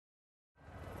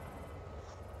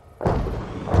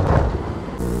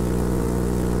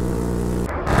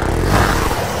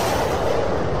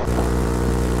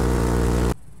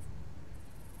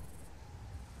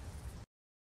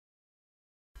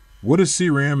What is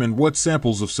CRAM and what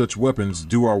samples of such weapons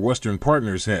do our Western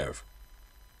partners have?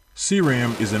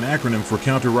 CRAM is an acronym for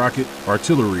counter-rocket,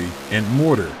 artillery, and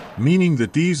mortar, meaning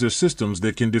that these are systems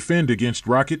that can defend against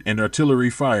rocket and artillery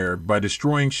fire by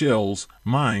destroying shells,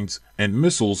 mines, and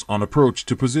missiles on approach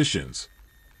to positions.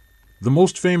 The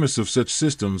most famous of such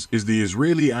systems is the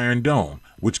Israeli Iron Dome,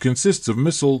 which consists of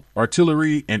missile,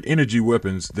 artillery, and energy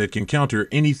weapons that can counter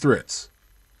any threats.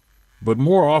 But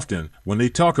more often, when they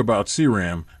talk about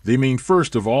CRAM, they mean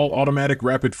first of all automatic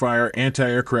rapid-fire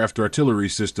anti-aircraft artillery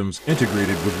systems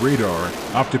integrated with radar,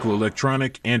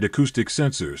 optical-electronic, and acoustic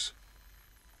sensors.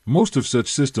 Most of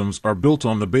such systems are built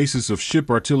on the basis of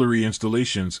ship artillery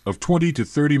installations of 20 to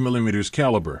 30 mm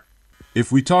caliber.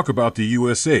 If we talk about the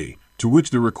USA, to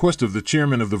which the request of the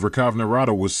chairman of the Verkhovna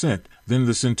Rada was sent, then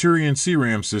the Centurion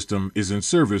CRAM system is in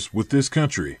service with this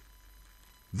country.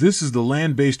 This is the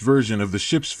land-based version of the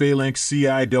ship's phalanx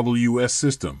CIWS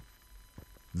system.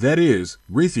 That is,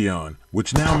 Raytheon,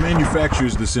 which now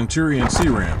manufactures the Centurion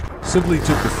CRAM, simply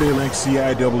took the phalanx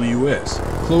CIWS,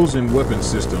 close-in weapon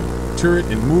system, turret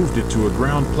and moved it to a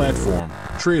ground platform,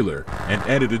 trailer, and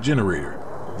added a generator.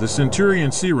 The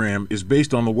Centurion CRAM is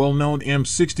based on the well-known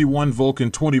M61 Vulcan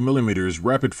 20mm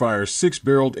rapid-fire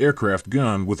 6-barreled aircraft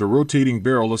gun with a rotating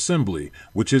barrel assembly,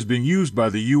 which has been used by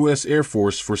the U.S. Air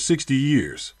Force for 60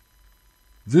 years.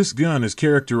 This gun is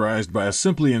characterized by a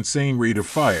simply insane rate of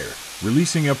fire,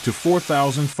 releasing up to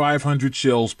 4,500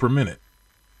 shells per minute.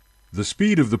 The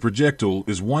speed of the projectile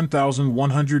is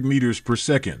 1,100 meters per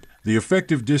second. The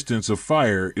effective distance of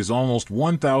fire is almost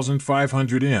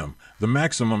 1,500 m. The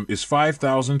maximum is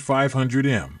 5,500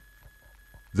 m.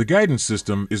 The guidance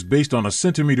system is based on a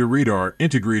centimeter radar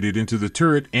integrated into the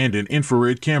turret and an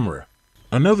infrared camera.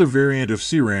 Another variant of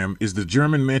CRAM is the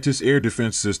German Mantis air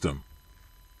defense system.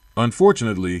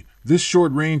 Unfortunately, this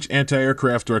short-range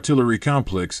anti-aircraft artillery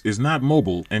complex is not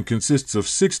mobile and consists of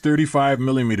 6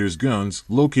 35mm guns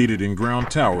located in ground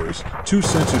towers, 2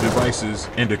 sensor devices,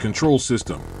 and a control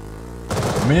system.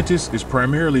 Mantis is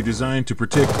primarily designed to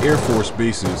protect Air Force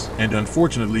bases and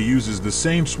unfortunately uses the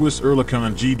same Swiss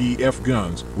Oerlikon GDF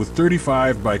guns with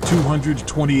 35 by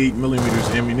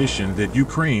 228mm ammunition that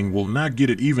Ukraine will not get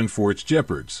it even for its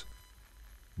Jeopards.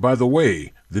 By the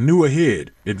way, the new AHEAD,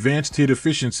 Advanced Hit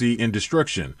Efficiency and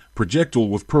Destruction, projectile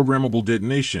with programmable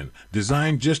detonation,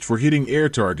 designed just for hitting air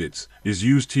targets, is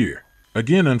used here.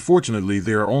 Again, unfortunately,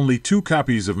 there are only 2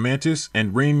 copies of Mantis,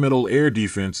 and Rheinmetall Air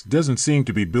Defense doesn't seem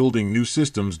to be building new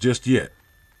systems just yet.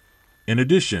 In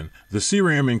addition, the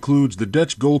CRAM includes the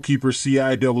Dutch Goalkeeper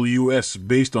CIWS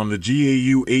based on the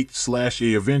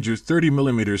GAU-8/A Avenger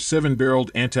 30mm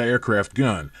 7-barreled anti-aircraft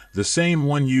gun, the same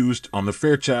one used on the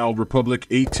Fairchild Republic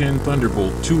A-10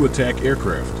 Thunderbolt II attack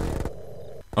aircraft.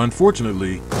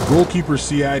 Unfortunately, Goalkeeper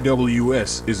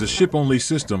CIWS is a ship-only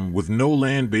system with no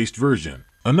land-based version.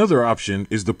 Another option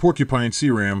is the Porcupine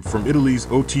CRAM from Italy's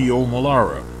OTO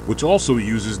Melara, which also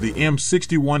uses the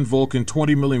M61 Vulcan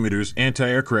 20mm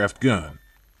anti-aircraft gun.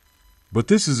 But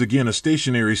this is again a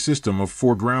stationary system of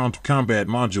 4 ground combat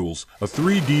modules, a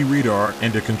 3D radar,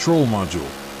 and a control module.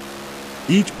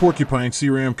 Each Porcupine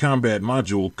CRAM combat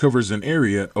module covers an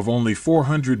area of only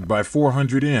 400 by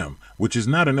 400 m, which is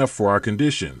not enough for our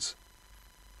conditions.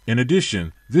 In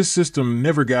addition, this system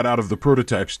never got out of the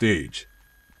prototype stage.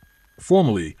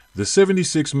 Formerly, the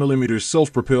 76mm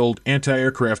self-propelled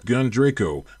anti-aircraft gun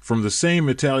Draco from the same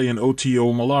Italian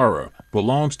OTO Melara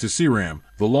belongs to CRAM.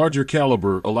 The larger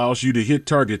caliber allows you to hit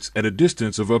targets at a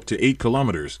distance of up to 8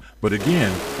 kilometers, but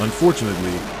again,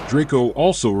 unfortunately, Draco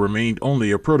also remained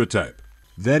only a prototype.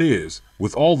 That is,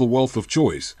 with all the wealth of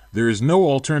choice, there is no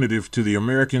alternative to the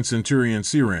American Centurion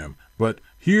CRAM, but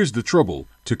here's the trouble.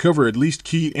 To cover at least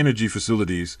key energy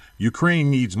facilities, Ukraine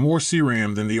needs more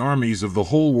CRAM than the armies of the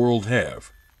whole world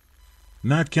have.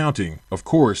 Not counting, of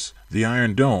course, the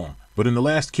Iron Dome, but in the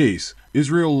last case,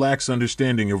 Israel lacks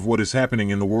understanding of what is happening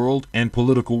in the world and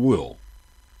political will.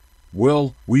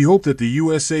 Well, we hope that the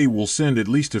USA will send at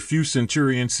least a few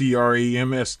Centurion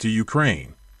CRAMs to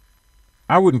Ukraine.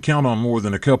 I wouldn't count on more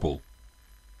than a couple,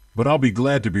 but I'll be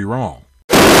glad to be wrong.